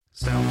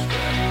Sounds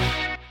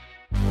good.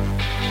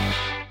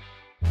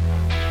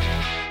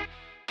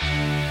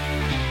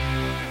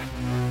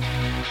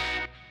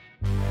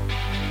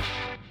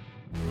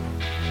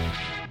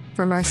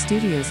 From our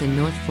studios in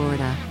North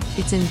Florida,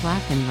 it's In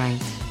Black and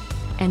Right.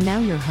 And now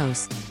your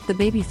host, the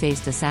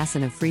baby-faced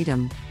assassin of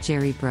freedom,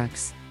 Jerry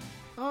Brooks.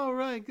 All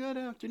right, good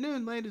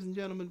afternoon, ladies and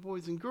gentlemen,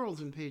 boys and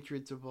girls, and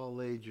patriots of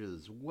all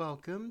ages.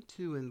 Welcome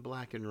to In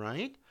Black and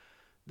Right.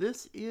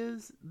 This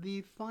is the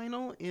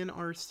final in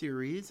our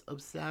series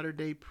of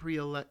Saturday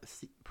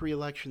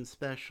pre-election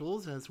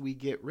specials as we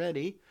get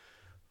ready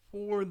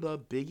for the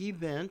big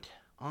event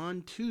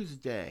on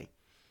Tuesday.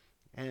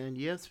 And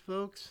yes,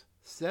 folks,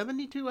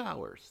 72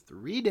 hours,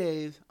 3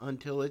 days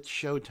until it's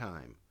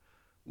showtime.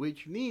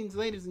 Which means,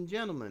 ladies and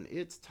gentlemen,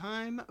 it's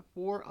time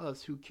for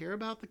us who care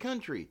about the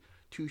country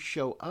to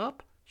show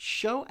up,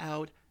 show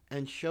out,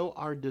 and show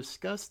our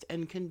disgust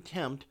and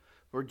contempt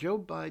for Joe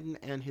Biden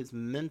and his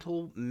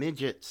mental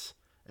midgets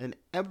and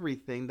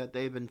everything that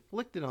they've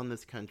inflicted on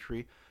this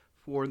country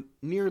for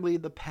nearly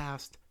the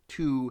past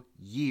 2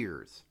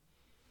 years.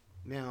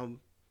 Now,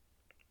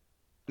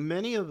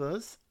 many of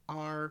us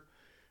we're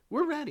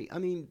ready. I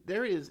mean,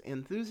 there is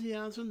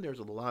enthusiasm, there's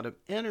a lot of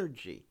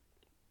energy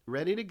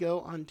ready to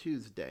go on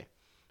Tuesday.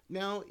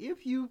 Now,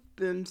 if you've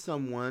been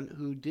someone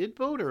who did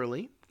vote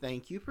early,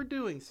 thank you for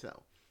doing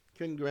so.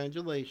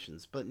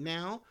 Congratulations. But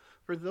now,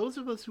 for those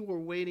of us who are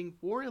waiting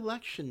for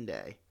Election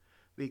Day,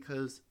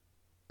 because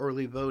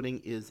early voting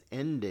is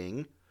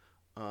ending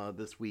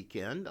this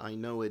weekend, I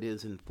know it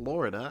is in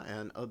Florida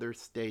and other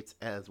states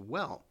as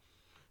well.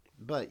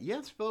 But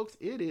yes, folks,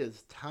 it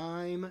is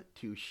time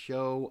to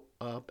show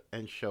up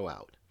and show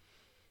out.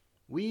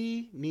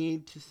 We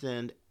need to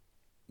send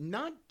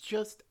not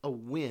just a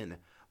win,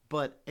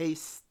 but a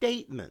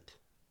statement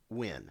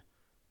win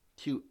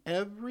to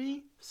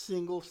every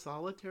single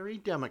solitary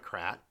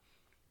Democrat,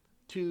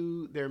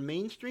 to their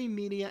mainstream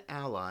media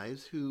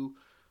allies who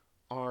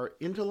are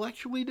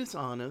intellectually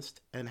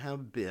dishonest and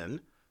have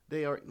been.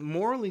 They are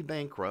morally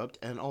bankrupt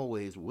and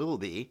always will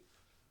be.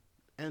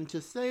 And to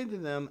say to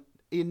them,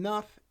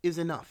 enough is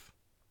enough.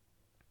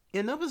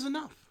 Enough is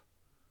enough.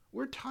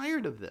 We're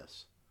tired of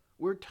this.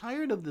 We're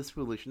tired of this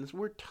foolishness.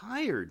 We're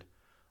tired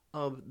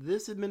of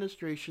this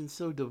administration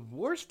so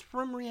divorced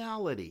from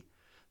reality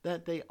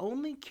that they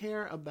only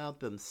care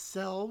about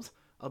themselves,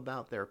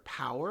 about their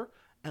power,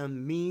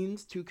 and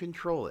means to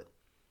control it.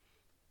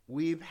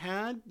 We've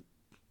had,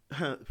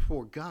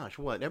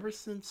 ever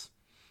since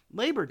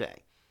Labor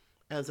Day,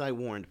 as I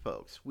warned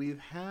folks, we've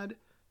had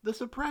the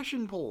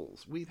suppression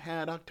polls, we've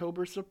had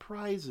October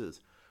surprises,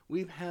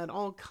 we've had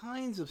all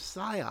kinds of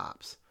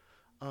psyops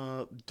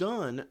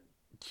done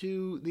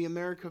to the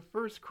America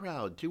First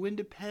crowd, to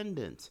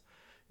independents.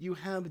 You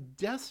have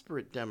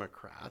desperate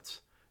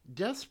Democrats,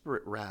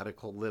 desperate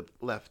radical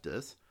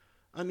leftists.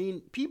 I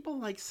mean, people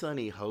like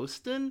Sunny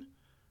Hostin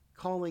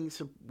calling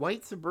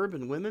white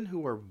suburban women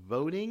who are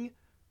voting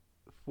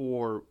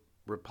for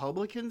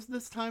Republicans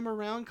this time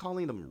around,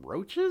 calling them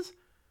roaches.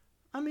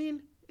 I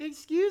mean,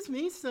 excuse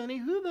me, Sunny,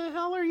 who the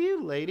hell are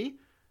you, lady?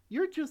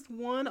 You're just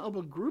one of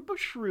a group of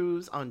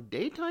shrews on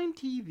daytime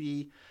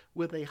TV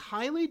with a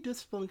highly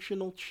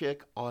dysfunctional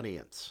chick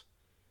audience.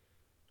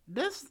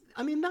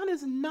 That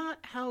is not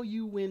how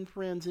you win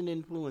friends and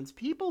influence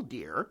people,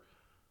 dear.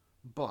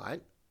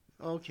 But,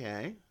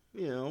 okay,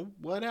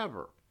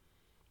 whatever.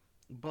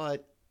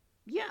 But,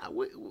 yeah,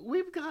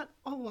 we've got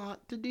a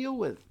lot to deal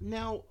with.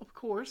 Now, of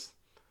course,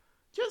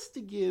 just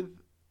to give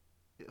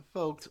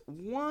folks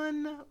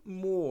one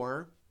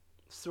more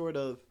sort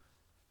of,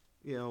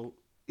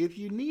 if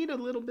you need a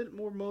little bit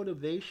more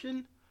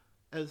motivation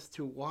as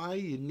to why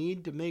you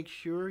need to make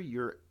sure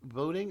you're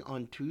voting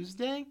on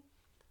Tuesday,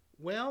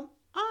 well,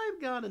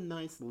 I've got a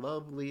nice,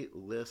 lovely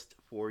list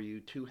for you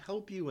to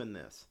help you in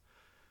this.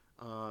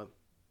 I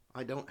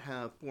don't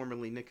have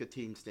formerly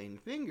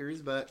nicotine-stained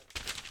fingers, but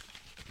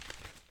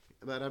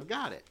I've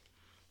got it.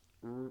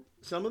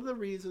 Some of the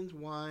reasons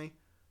why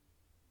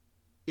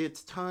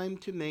it's time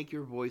to make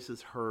your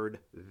voices heard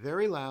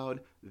very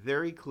loud,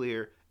 very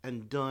clear,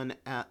 and done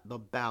at the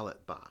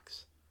ballot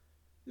box.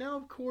 Now,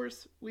 of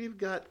course, we've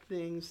got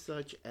things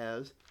such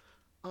as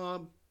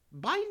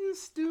Biden's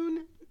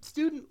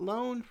student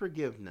loan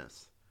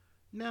forgiveness.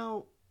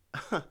 Now,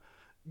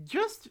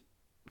 just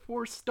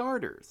for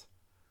starters,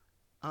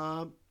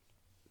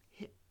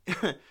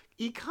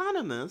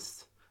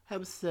 economists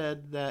have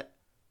said that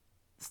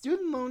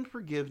student loan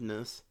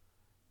forgiveness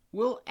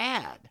will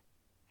add,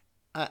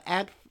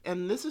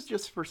 and this is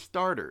just for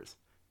starters,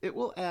 it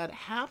will add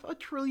 $500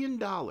 billion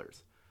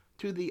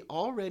to the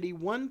already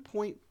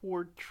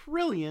 $1.4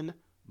 trillion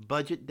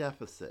budget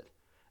deficit.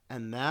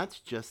 And that's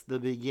just the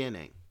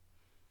beginning.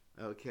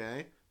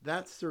 Okay,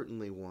 that's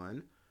certainly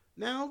one.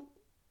 Now,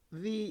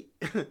 the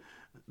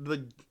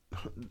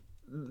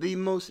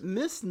most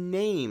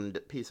misnamed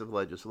piece of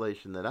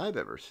legislation that I've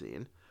ever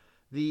seen,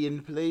 the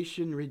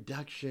Inflation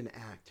Reduction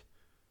Act,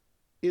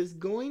 is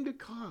going to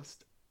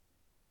cost,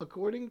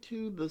 according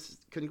to the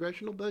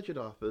Congressional Budget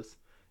Office,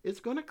 it's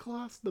going to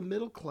cost the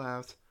middle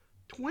class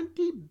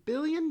 $20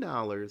 billion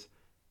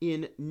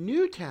in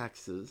new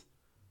taxes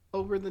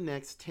over the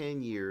next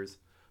 10 years.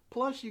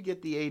 Plus, you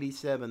get the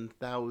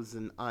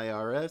 87,000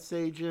 IRS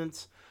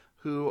agents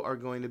who are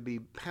going to be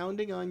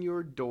pounding on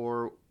your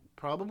door,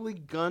 probably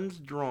guns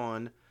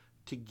drawn,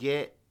 to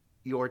get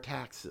your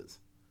taxes,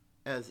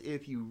 as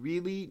if you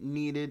really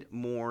needed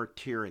more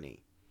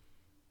tyranny.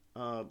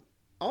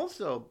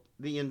 Also,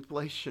 the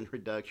Inflation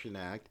Reduction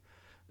Act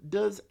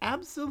does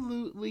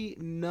absolutely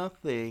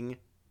nothing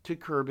to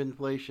curb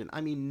inflation.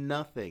 I mean,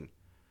 nothing.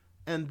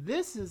 And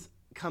this is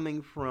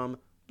coming from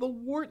the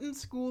Wharton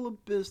School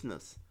of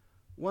Business,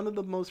 one of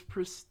the most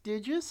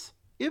prestigious,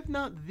 if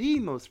not the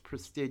most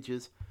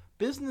prestigious,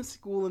 business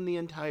school in the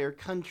entire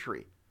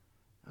country,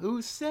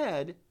 who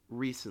said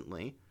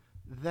recently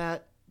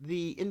that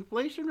the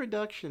Inflation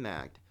Reduction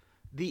Act,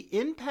 the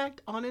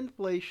impact on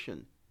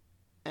inflation,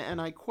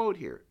 and I quote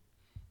here,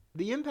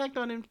 the impact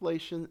on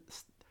inflation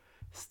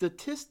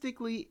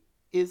statistically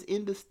is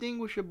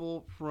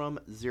indistinguishable from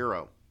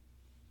zero.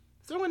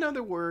 So in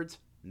other words,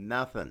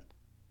 nothing.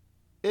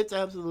 It's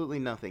absolutely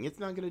nothing. It's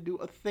not going to do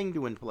a thing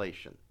to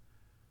inflation.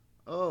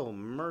 Oh,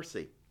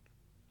 mercy.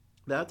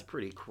 That's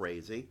pretty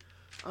crazy.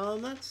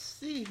 Let's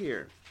see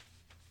here.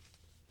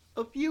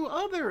 A few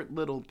other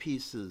little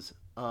pieces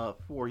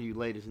for you,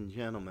 ladies and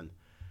gentlemen.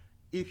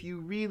 If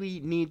you really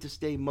need to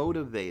stay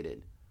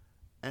motivated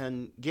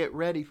and get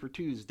ready for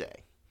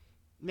Tuesday.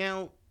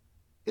 Now,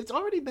 it's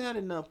already bad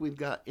enough we've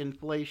got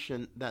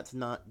inflation that's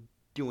not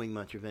doing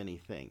much of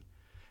anything.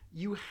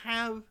 You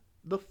have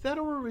the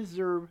Federal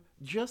Reserve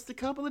just a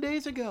couple of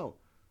days ago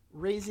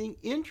raising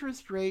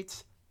interest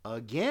rates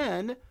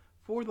again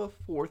for the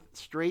fourth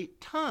straight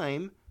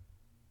time,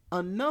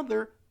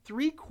 another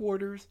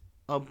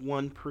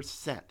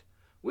 0.75%,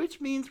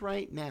 which means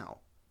right now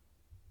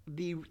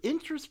the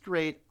interest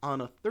rate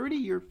on a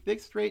 30-year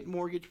fixed rate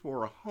mortgage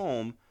for a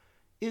home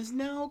is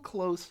now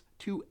close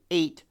to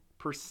 8%.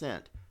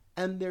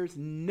 And there's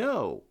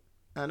no,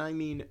 and I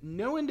mean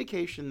no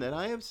indication that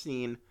I have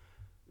seen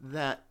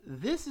that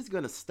this is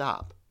going to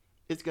stop.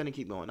 It's going to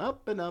keep going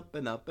up and up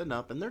and up and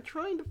up. And they're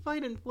trying to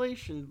fight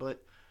inflation,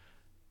 but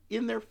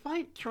in their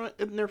fight for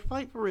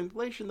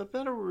inflation, the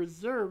Federal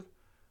Reserve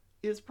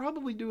is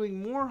probably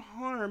doing more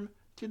harm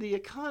to the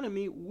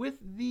economy with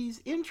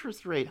these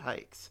interest rate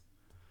hikes.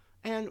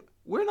 And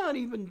we're not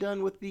even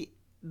done with the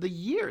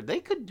year.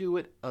 They could do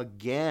it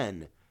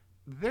again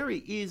very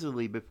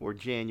easily before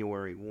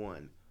January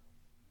 1.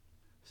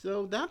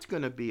 So that's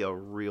going to be a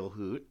real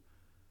hoot.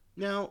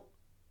 Now,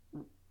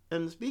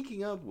 and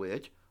speaking of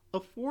which,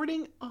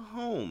 affording a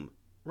home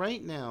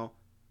right now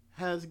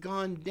has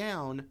gone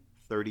down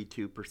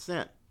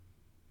 32%.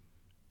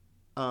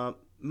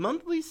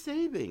 Monthly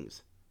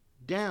savings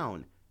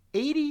down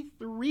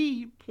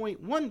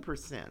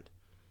 83.1%,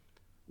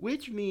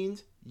 which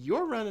means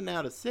you're running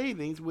out of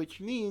savings, which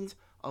means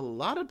a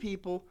lot of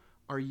people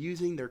are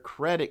using their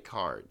credit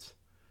cards.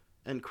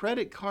 And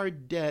credit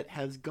card debt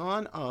has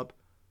gone up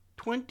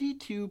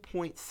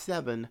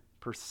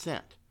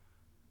 22.7%.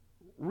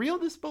 Real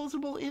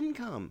disposable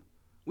income,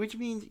 which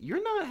means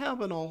you're not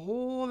having a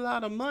whole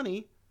lot of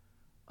money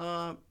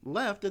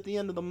left at the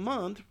end of the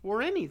month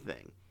for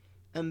anything.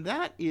 And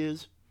that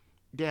is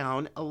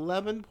down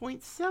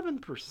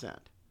 11.7%.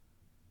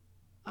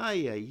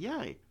 Ay, ay,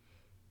 ay.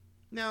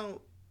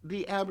 Now,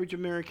 the average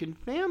American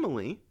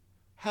family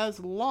has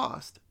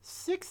lost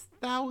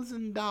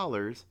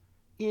 $6,000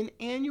 in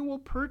annual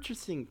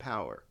purchasing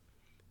power,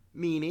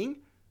 meaning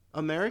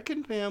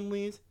American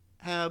families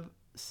have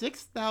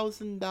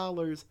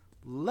 $6,000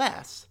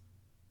 less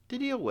to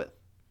deal with.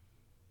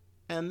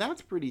 And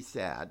that's pretty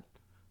sad,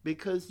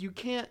 because you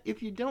can't,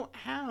 if you don't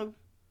have,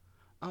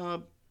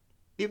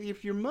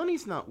 if your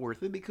money's not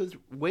worth it, because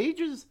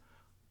wages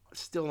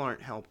still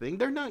aren't helping,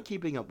 they're not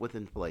keeping up with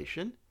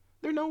inflation,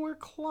 they're nowhere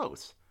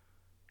close.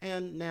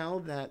 And now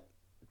that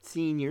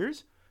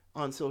seniors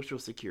on Social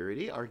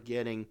Security are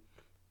getting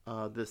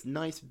this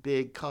nice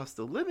big cost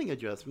of living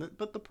adjustment,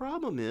 but the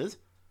problem is,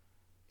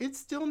 it's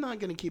still not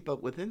going to keep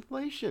up with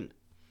inflation.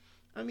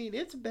 I mean,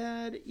 it's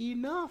bad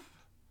enough.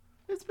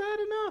 It's bad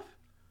enough.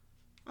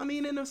 I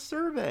mean, in a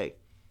survey,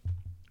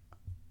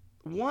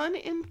 1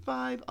 in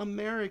 5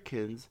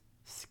 Americans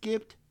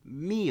skipped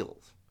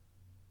meals.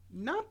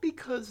 Not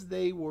because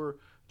they were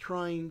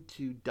trying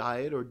to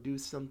diet or do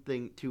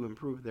something to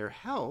improve their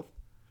health.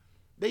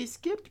 They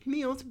skipped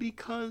meals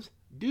because,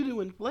 due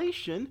to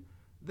inflation,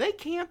 they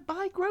can't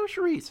buy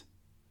groceries.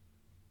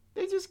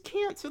 They just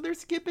can't, so they're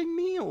skipping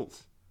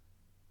meals.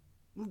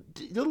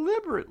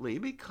 Deliberately,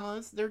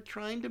 because they're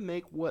trying to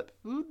make what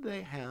food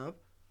they have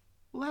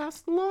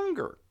last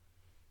longer.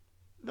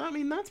 I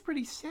mean, that's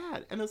pretty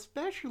sad, and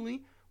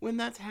especially when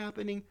that's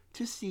happening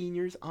to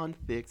seniors on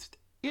fixed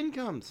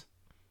incomes.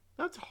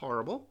 That's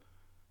horrible.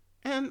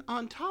 And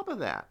on top of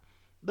that,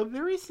 the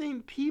very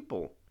same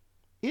people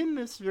in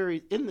this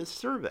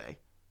survey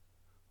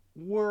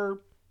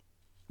were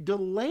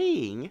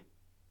delaying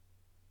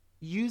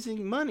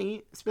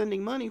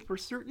spending money for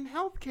certain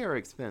healthcare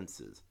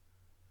expenses,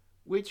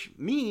 which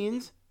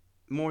means,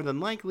 more than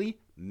likely,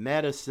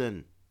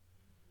 medicine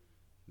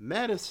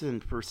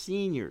for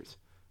seniors.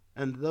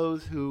 and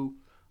those who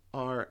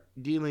are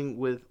dealing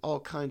with all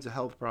kinds of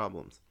health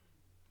problems.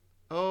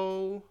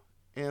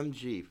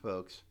 OMG,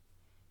 folks.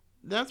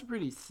 That's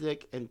pretty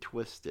sick and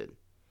twisted.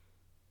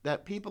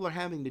 That people are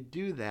having to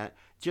do that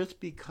just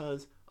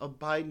because of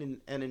Biden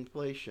and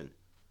inflation.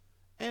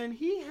 And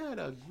he had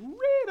a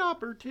great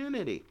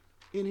opportunity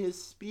in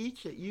his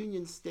speech at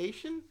Union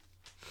Station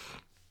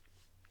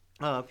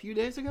a few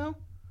days ago.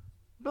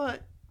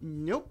 But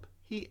nope,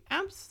 he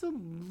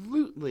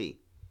absolutely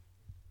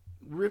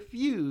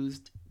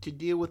refused to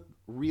deal with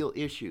real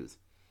issues.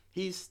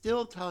 He's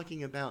still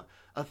talking about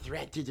a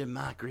threat to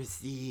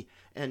democracy,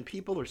 and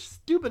people are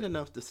stupid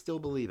enough to still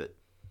believe it.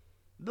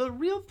 The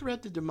real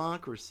threat to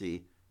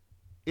democracy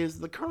is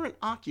the current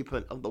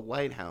occupant of the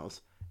White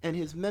House and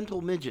his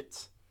mental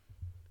midgets,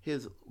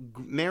 his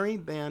merry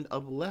band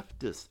of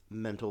leftist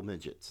mental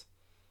midgets.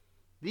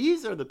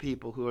 These are the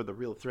people who are the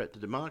real threat to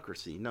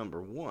democracy,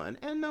 number one.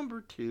 And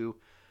number two,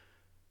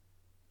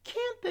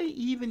 can't they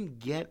even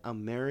get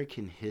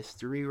American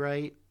history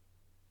right?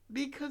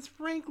 Because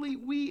frankly,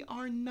 we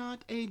are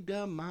not a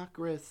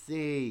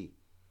democracy.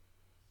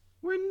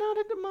 We're not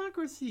a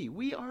democracy.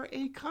 We are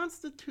a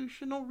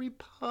constitutional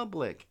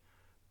republic.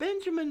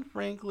 Benjamin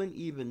Franklin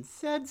even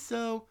said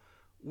so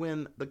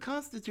when the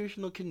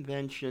Constitutional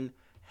Convention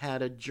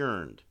had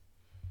adjourned.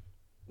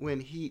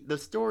 The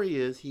story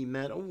is he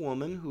met a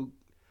woman who,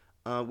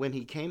 when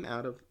he came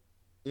out of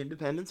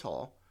Independence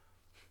Hall,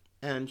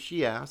 and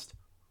she asked,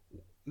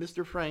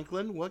 "Mr.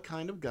 Franklin, what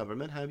kind of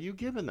government have you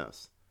given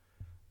us?"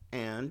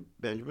 And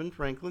Benjamin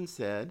Franklin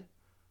said,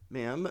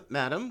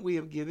 Madam, we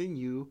have given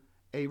you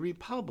a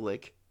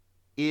republic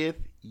if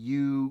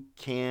you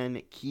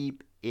can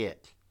keep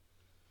it."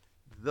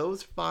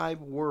 Those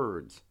 5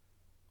 words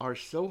are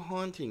so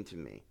haunting to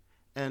me,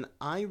 and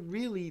I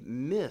really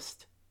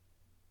missed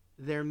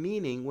their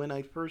meaning when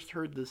I first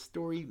heard this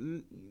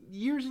story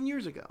years and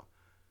years ago.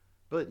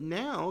 But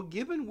now,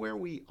 given where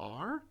we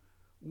are,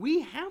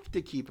 we have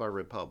to keep our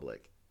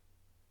republic.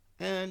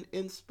 And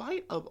in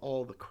spite of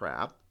all the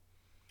crap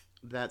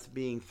that's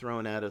being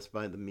thrown at us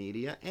by the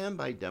media and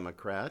by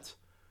Democrats,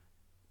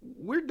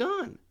 we're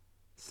done.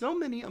 So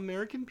many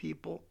American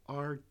people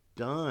are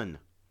done.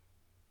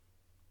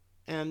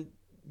 And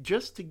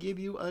just to give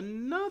you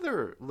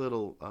another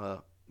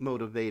little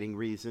motivating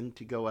reason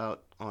to go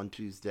out on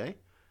Tuesday,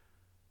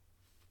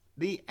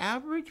 the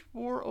average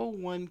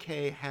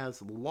 401k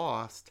has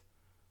lost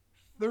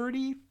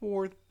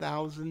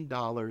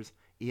 $34,000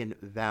 in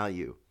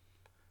value.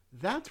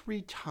 That's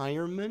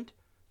retirement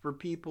for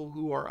people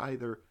who are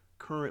either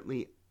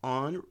currently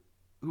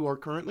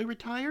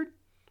retired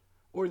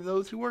or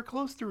those who are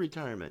close to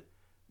retirement.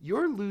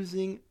 You're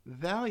losing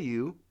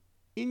value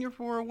in your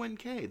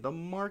 401k. The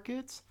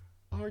markets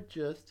are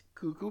just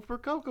cuckoo for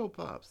Cocoa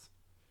Puffs.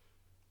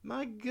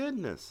 My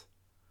goodness.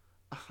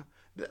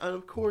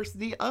 Of course,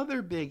 the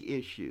other big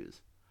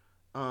issues,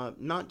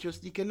 not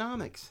just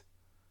economics.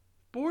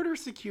 Border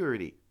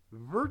security,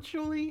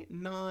 virtually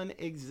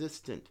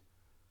non-existent.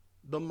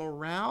 The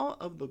morale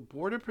of the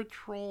Border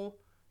Patrol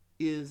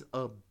is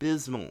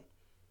abysmal.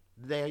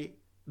 The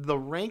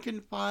rank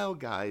and file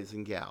guys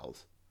and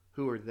gals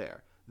who are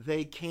there,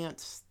 they can't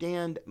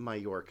stand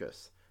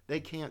Mayorkas. They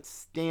can't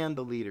stand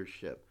the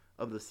leadership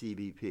of the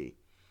CBP.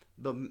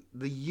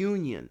 The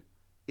union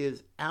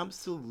is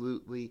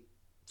absolutely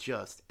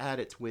just at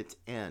its wit's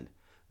end.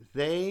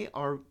 They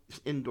are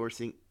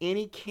endorsing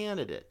any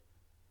candidate,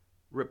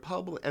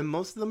 and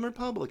most of them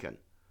Republican,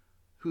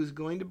 who's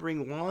going to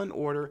bring law and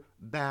order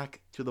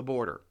back to the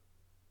border.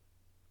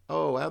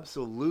 Oh,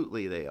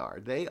 absolutely they are.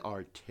 They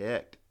are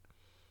ticked.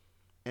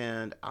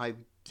 And I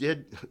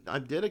did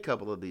a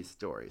couple of these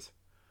stories.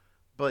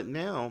 But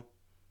now,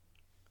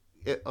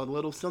 a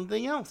little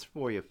something else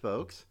for you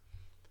folks.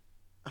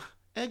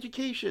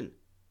 Education.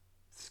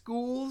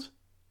 Schools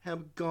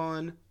have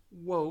gone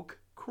woke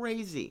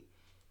crazy.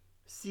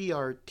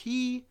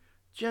 CRT,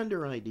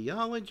 gender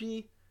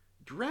ideology,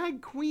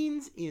 drag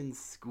queens in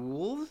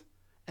schools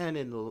and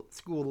in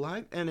school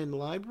life and in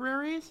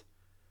libraries.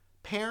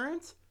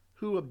 Parents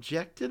who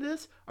object to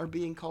this are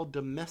being called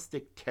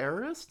domestic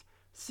terrorists,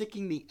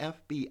 sicking the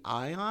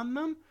FBI on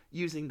them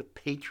using the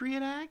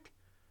Patriot Act.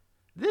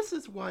 This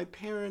is why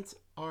parents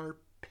are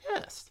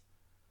pissed.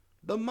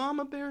 The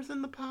mama bears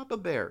and the papa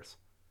bears.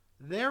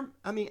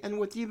 And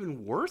what's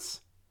even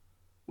worse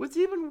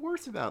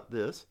about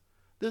this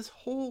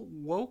whole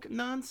woke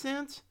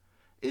nonsense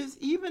is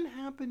even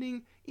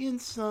happening in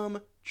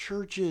some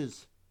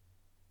churches.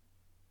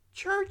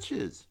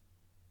 Churches,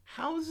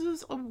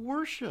 houses of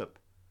worship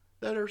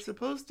that are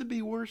supposed to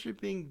be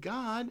worshiping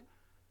God,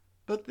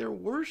 but they're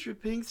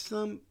worshiping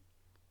some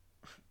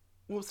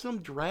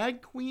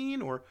drag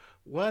queen or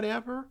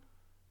whatever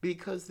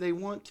because they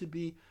want to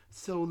be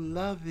so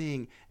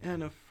loving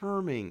and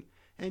affirming.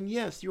 And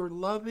yes, you're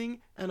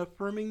loving and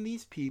affirming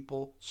these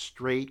people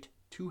straight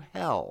to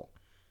hell.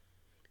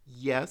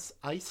 Yes,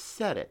 I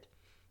said it,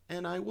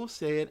 and I will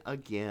say it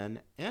again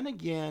and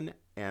again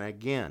and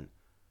again,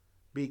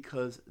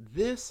 because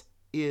this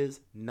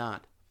is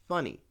not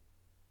funny.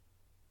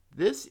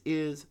 This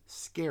is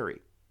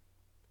scary.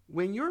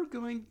 when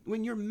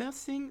you're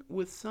messing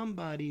with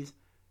somebody's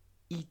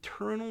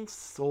eternal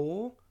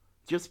soul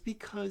just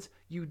because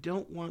you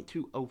don't want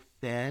to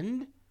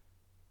offend,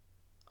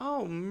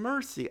 oh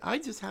mercy, I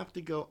just have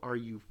to go, are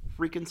you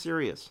freaking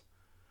serious?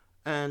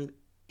 And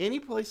any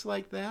place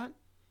like that,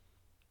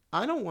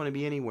 I don't want to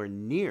be anywhere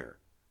near,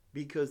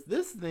 because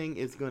this thing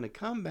is going to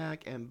come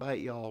back and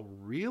bite y'all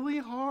really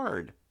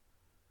hard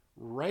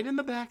right in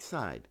the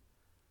backside.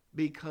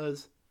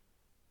 Because,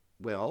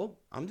 well,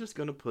 I'm just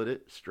going to put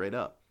it straight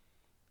up.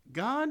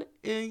 God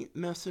ain't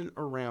messing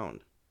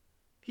around.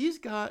 He's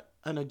got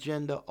an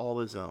agenda all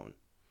his own.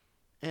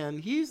 And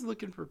he's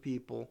looking for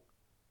people,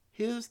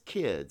 his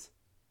kids,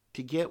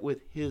 to get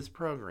with his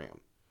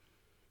program.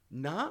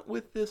 Not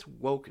with this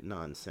woke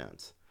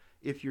nonsense.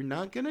 If you're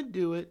not going to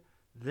do it,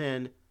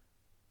 then,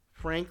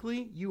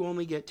 frankly, you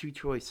only get two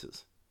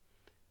choices.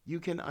 You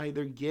can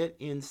either get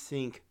in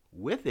sync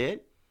with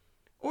it,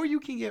 or you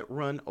can get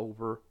run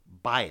over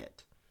by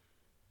it.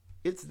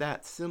 It's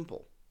that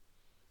simple.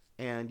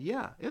 And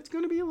yeah, it's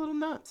going to be a little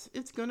nuts.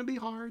 It's going to be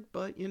hard,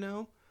 but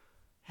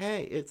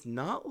hey, it's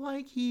not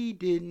like he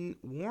didn't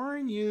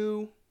warn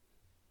you.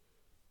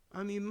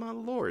 I mean, my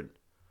Lord.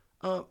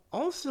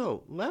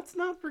 Also, let's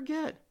not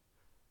forget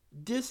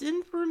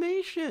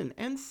disinformation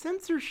and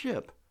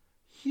censorship.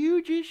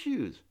 Huge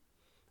issues.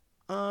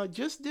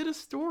 Just did a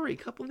story a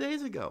couple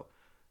days ago.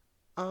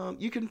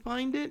 You can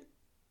find it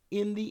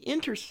in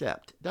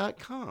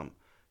theintercept.com,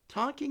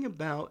 talking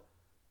about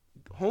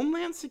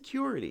Homeland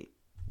Security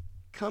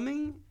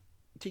coming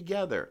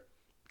together,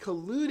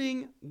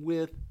 colluding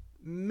with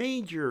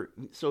major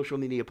social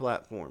media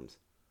platforms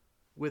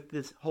with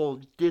this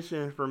whole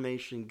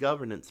disinformation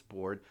governance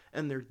board,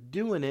 and they're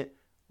doing it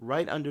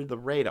right under the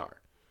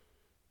radar.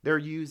 They're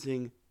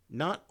using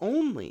not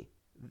only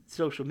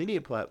social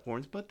media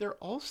platforms, but they're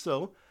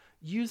also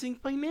using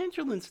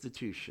financial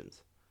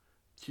institutions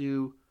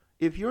to,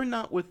 if you're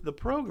not with the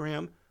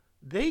program,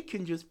 they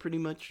can just pretty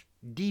much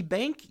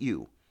debank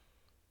you.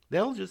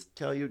 They'll just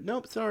tell you,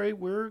 nope, sorry,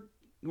 we're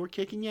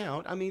kicking you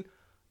out. I mean,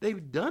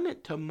 they've done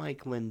it to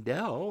Mike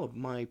Lindell of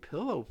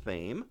MyPillow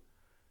fame.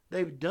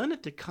 They've done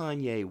it to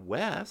Kanye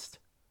West.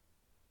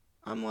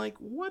 I'm like,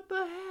 what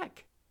the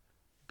heck?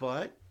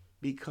 But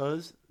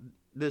because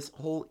this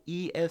whole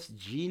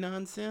ESG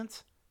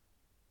nonsense,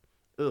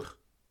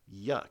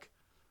 yuck.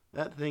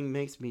 That thing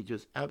makes me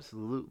just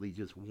absolutely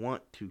just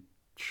want to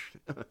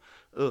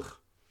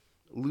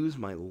lose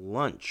my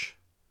lunch.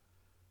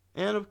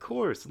 And of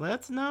course,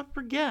 let's not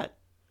forget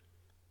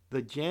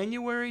the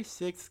January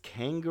 6th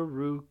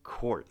Kangaroo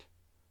Court.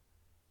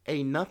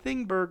 A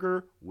nothing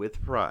burger with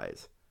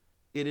fries.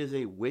 It is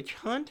a witch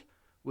hunt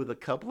with a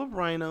couple of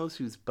rhinos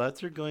whose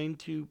butts are going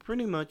to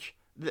pretty much,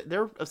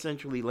 they're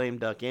essentially lame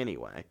duck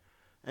anyway.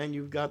 And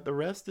you've got the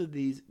rest of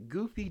these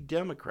goofy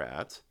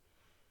Democrats,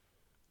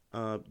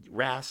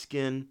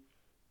 Raskin,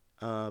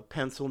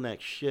 Pencil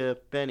Neck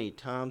Schiff, Benny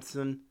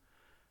Thompson,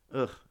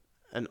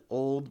 an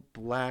old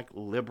black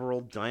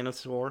liberal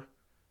dinosaur.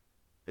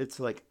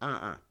 It's like,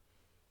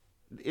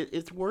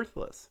 it's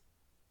worthless.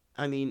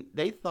 I mean,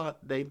 they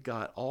thought they've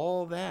got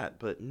all that,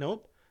 but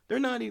nope. They're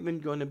not even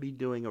going to be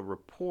doing a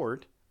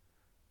report.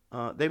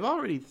 They've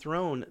already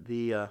thrown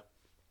the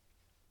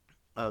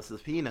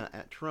subpoena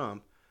at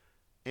Trump,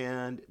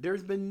 and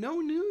there's been no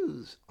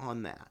news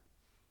on that.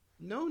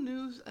 No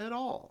news at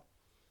all.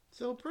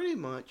 So pretty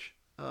much,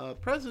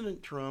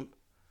 President Trump,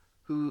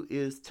 who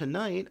is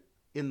tonight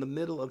in the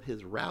middle of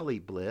his rally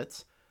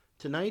blitz,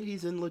 tonight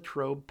he's in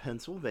Latrobe,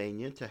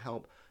 Pennsylvania, to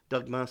help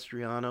Doug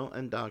Mastriano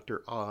and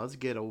Dr. Oz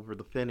get over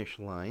the finish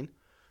line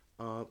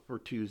for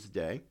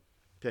Tuesday,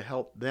 to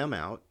help them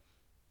out.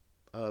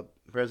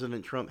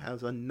 President Trump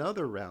has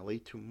another rally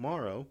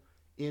tomorrow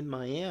in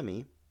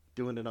Miami,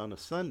 doing it on a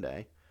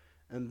Sunday.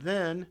 And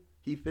then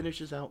he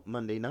finishes out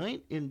Monday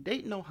night in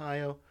Dayton,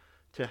 Ohio,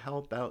 to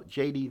help out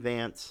J.D.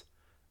 Vance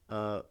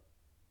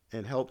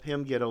and help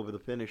him get over the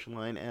finish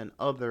line, and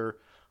other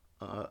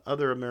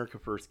America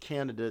First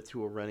candidates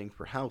who are running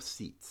for House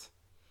seats.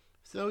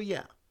 So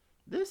yeah,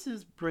 this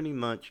is pretty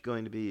much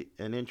going to be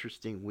an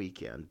interesting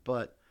weekend.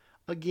 But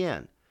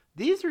again,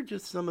 these are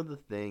just some of the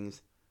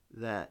things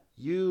that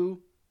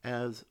you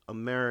as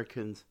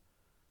Americans,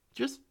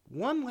 just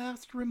one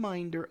last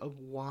reminder of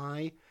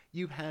why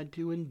you've had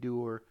to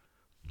endure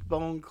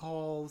phone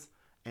calls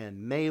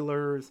and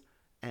mailers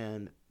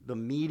and the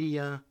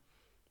media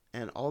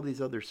and all these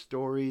other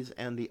stories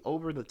and the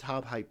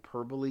over-the-top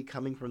hyperbole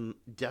coming from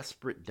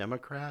desperate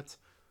Democrats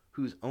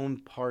whose own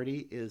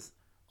party is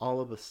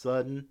all of a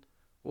sudden,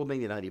 well,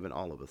 maybe not even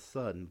all of a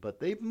sudden, but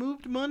they've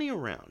moved money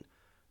around.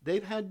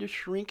 They've had to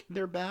shrink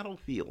their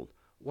battlefield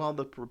while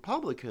the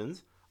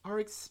Republicans are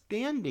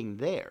expanding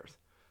theirs.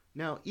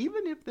 Now,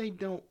 even if they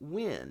don't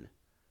win,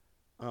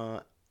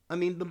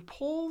 the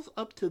polls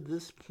up to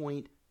this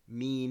point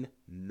mean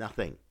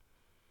nothing.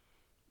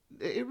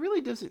 It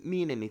really doesn't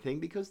mean anything,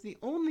 because the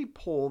only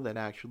poll that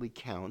actually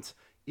counts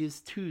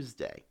is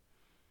Tuesday.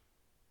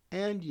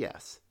 And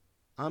yes,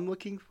 I'm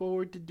looking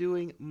forward to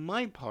doing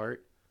my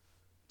part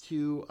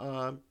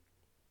to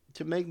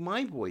make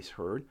my voice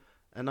heard.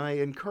 And I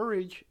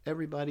encourage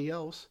everybody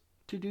else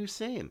to do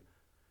same.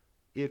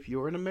 If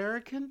you're an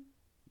American,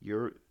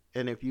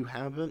 and if you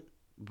haven't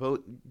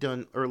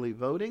done early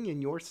voting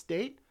in your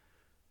state,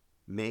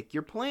 make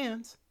your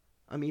plans.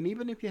 I mean,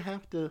 even if you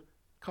have to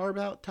carve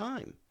out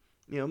time,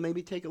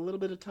 maybe take a little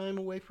bit of time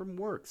away from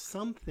work,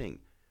 something.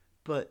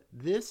 But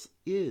this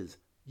is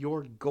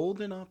your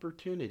golden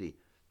opportunity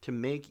to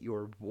make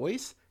your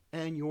voice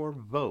and your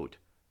vote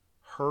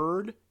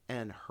heard,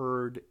 and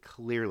heard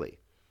clearly.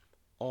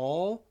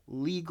 All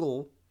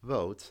legal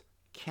votes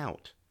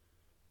count.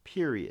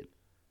 Period.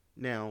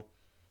 Now,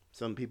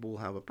 some people will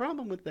have a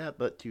problem with that,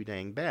 but too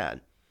dang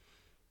bad.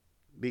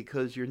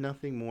 Because you're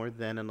nothing more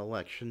than an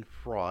election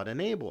fraud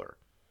enabler.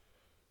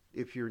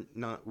 If you're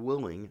not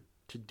willing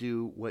to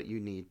do what you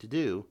need to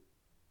do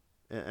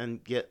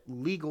and get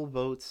legal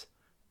votes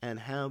and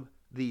have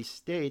these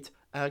states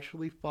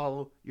actually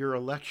follow your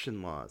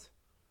election laws.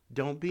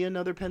 Don't be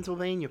another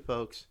Pennsylvania,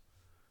 folks.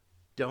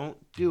 Don't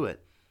do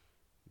it.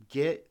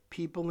 Get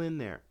people in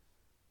there.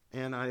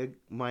 And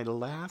my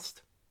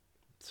last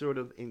sort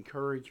of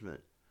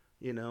encouragement,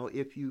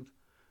 if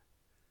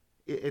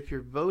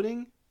you're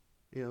voting,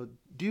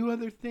 do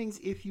other things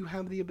if you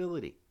have the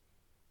ability.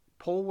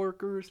 Poll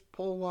workers,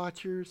 poll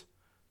watchers,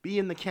 be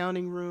in the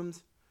counting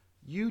rooms.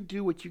 You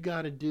do what you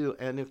got to do.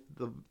 And if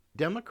the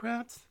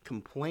Democrats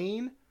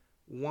complain,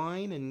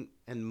 whine,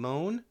 and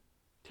moan,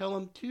 tell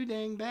them too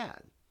dang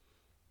bad.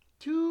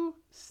 Too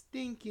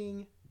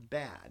stinking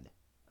bad.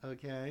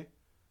 Okay?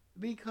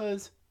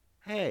 Because,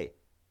 hey,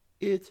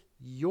 it's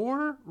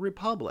your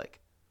republic.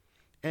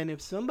 And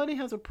if somebody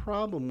has a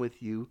problem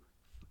with you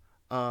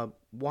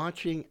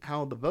watching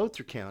how the votes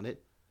are counted,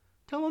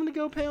 tell them to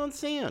go pound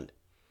sand.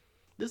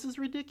 This is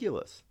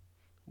ridiculous.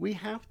 We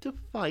have to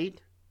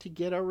fight to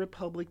get our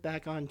republic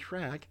back on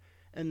track.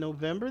 And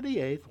November the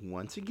 8th,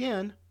 once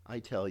again, I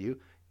tell you,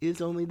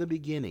 is only the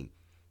beginning.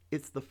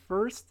 It's the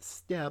first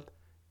step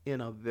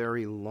in a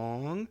very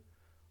long,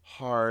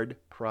 hard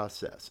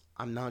process.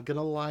 I'm not going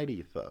to lie to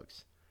you,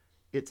 folks.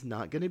 It's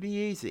not going to be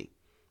easy,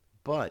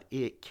 but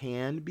it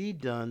can be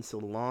done so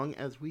long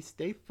as we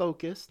stay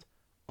focused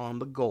on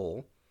the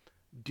goal,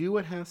 do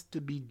what has to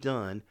be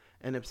done,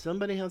 and if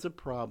somebody has a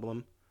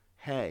problem,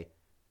 hey,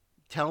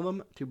 tell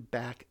them to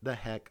back the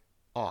heck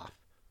off.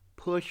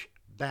 Push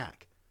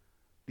back.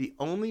 The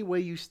only way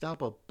you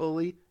stop a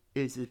bully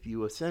is if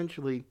you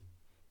essentially,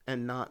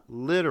 and not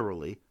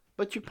literally,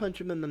 but you punch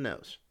them in the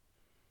nose.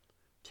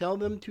 Tell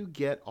them to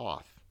get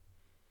off.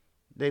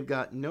 They've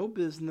got no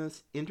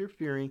business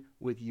interfering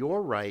with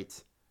your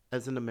rights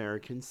as an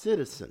American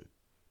citizen.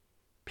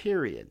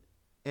 Period.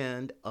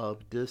 End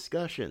of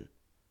discussion.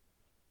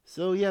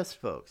 So yes,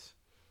 folks,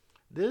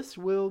 this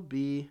will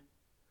be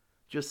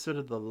just sort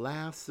of the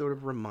last sort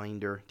of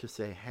reminder to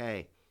say,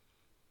 hey,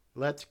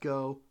 let's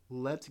go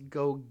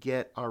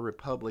get our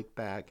republic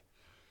back,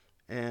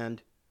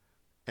 and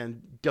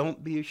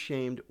don't be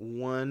ashamed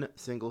one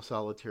single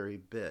solitary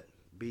bit,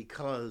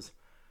 because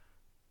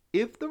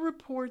if the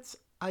reports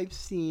I've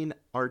seen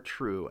are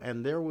true,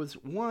 and there was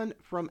one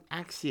from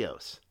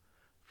Axios,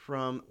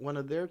 from one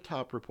of their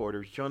top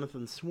reporters,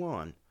 Jonathan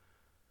Swan,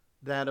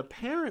 that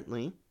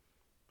apparently,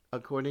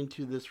 according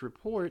to this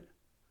report,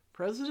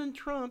 President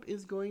Trump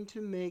is going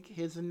to make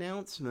his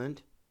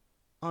announcement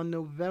on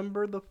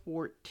November the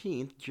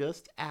 14th,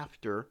 just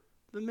after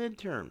the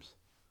midterms.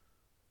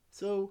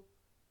 So,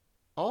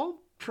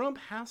 all Trump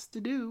has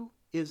to do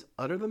is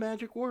utter the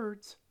magic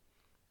words,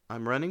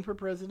 I'm running for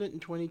president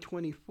in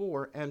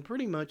 2024, and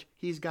pretty much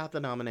he's got the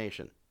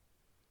nomination.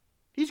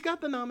 He's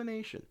got the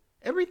nomination.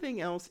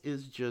 Everything else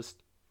is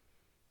just,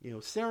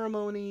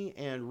 ceremony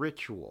and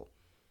ritual.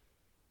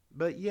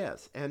 But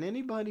yes, and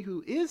anybody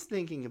who is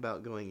thinking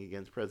about going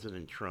against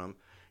President Trump,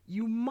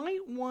 you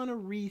might want to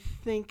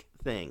rethink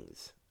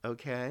things,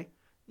 okay?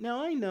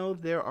 Now, I know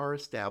there are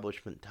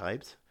establishment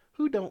types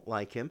who don't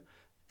like him,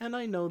 and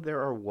I know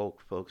there are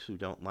woke folks who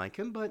don't like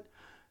him, but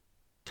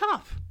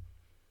tough.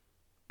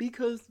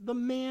 Because the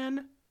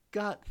man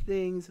got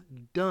things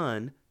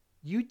done.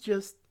 You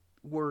just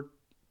were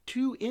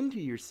too into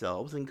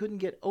yourselves and couldn't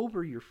get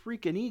over your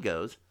freaking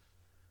egos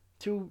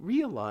to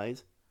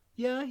realize,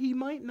 yeah, he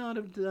might not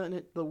have done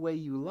it the way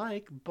you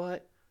like,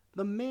 but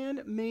the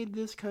man made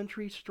this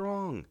country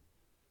strong.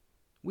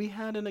 We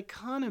had an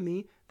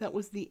economy that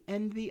was the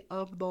envy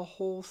of the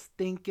whole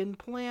stinking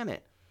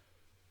planet.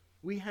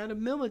 We had a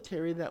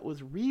military that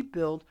was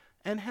rebuilt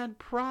and had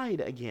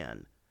pride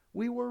again.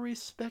 We were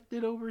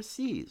respected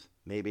overseas.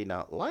 Maybe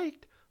not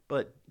liked,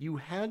 but you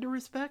had to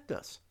respect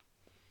us.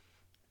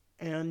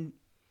 And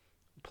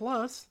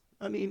plus,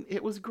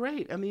 it was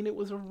great. It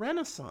was a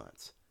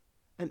renaissance,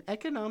 an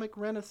economic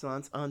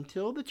renaissance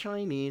until the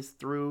Chinese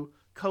threw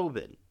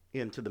COVID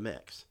into the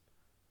mix.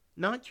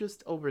 Not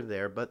just over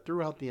there, but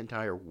throughout the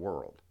entire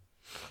world.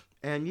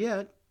 And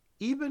yet,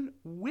 even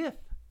with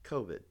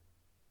COVID,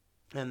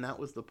 and that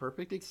was the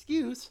perfect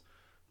excuse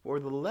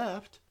for the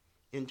left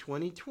in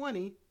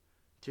 2020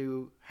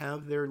 to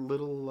have their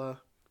little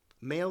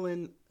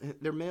mail-in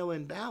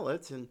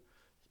ballots and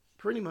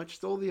pretty much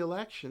stole the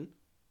election.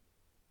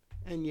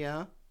 And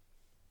yeah,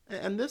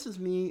 And this is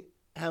me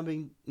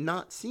having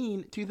not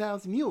seen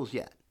 2,000 Mules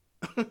yet.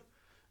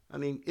 I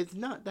mean, it's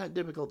not that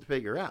difficult to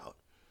figure out.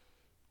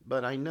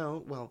 But I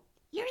know, well,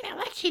 you're an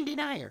election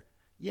denier.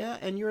 Yeah,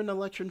 and you're an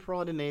election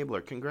fraud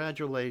enabler.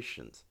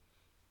 Congratulations.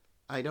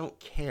 I don't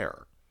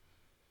care.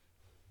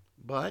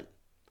 But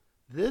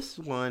this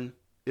one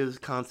is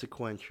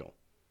consequential.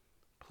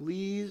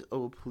 Please,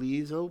 oh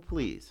please, oh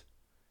please,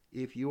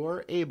 if you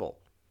are able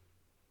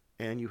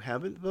and you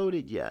haven't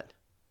voted yet,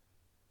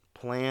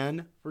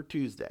 plan for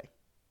Tuesday.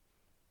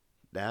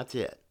 That's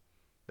it.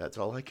 That's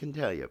all I can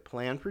tell you.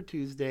 Plan for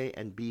Tuesday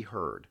and be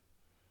heard.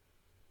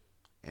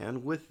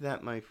 And with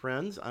that, my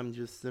friends, I'm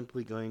just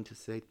simply going to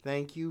say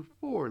thank you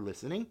for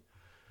listening.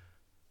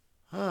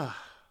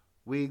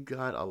 We've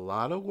got a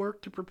lot of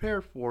work to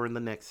prepare for in the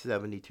next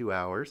 72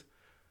 hours,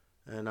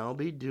 and I'll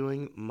be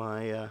doing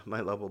my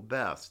level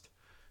best.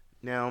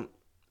 Now,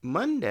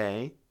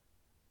 Monday,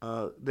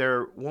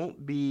 there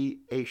won't be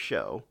a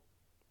show.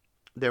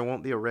 There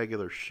won't be a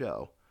regular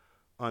show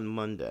on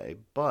Monday,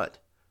 but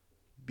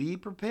be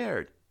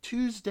prepared.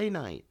 Tuesday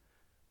night,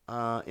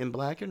 in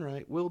Black and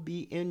White, we'll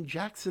be in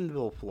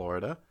Jacksonville,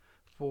 Florida,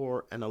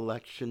 for an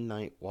election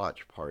night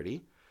watch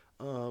party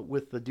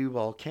with the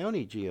Duval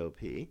County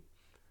GOP.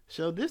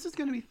 So this is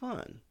going to be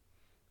fun.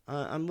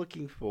 I'm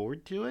looking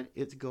forward to it.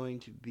 It's going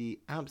to be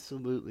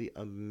absolutely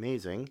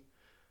amazing.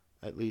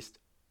 At least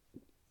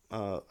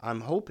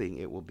I'm hoping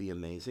it will be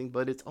amazing,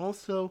 but it's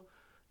also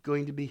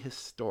going to be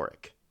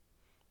historic.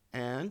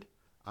 And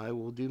I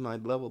will do my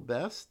level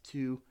best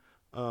to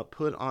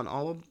put on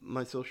all of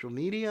my social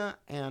media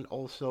and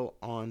also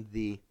on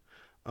the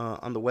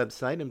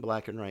website in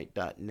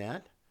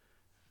blackandwhite.net.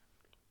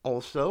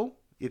 Also,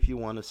 if you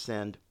want to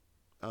send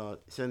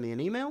me an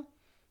email,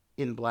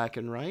 in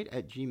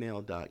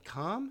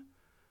blackandwhite@gmail.com.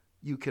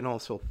 You can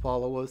also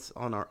follow us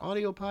on our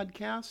audio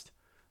podcast.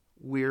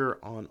 We're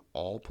on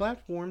all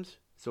platforms,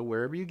 so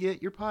wherever you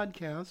get your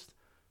podcast,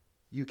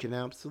 you can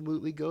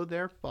absolutely go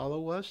there,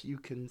 follow us. You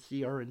can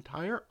see our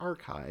entire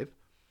archive.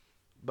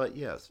 But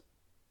yes,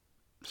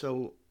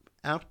 so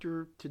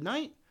after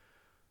tonight,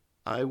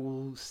 I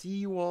will see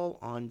you all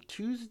on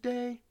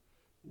Tuesday.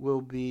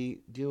 We'll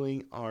be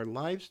doing our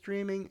live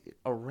streaming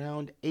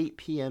around 8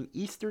 p.m.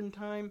 Eastern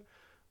Time,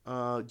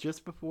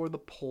 just before the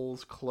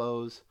polls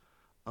close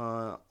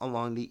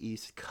along the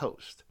East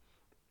Coast.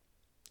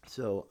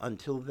 So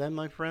until then,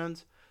 my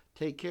friends,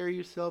 take care of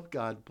yourself.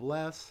 God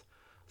bless.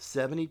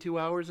 72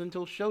 hours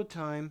until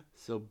showtime,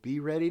 so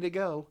be ready to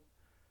go.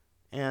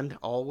 And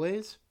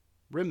always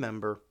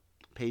remember,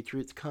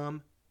 Patriots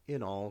come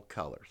in all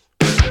colors.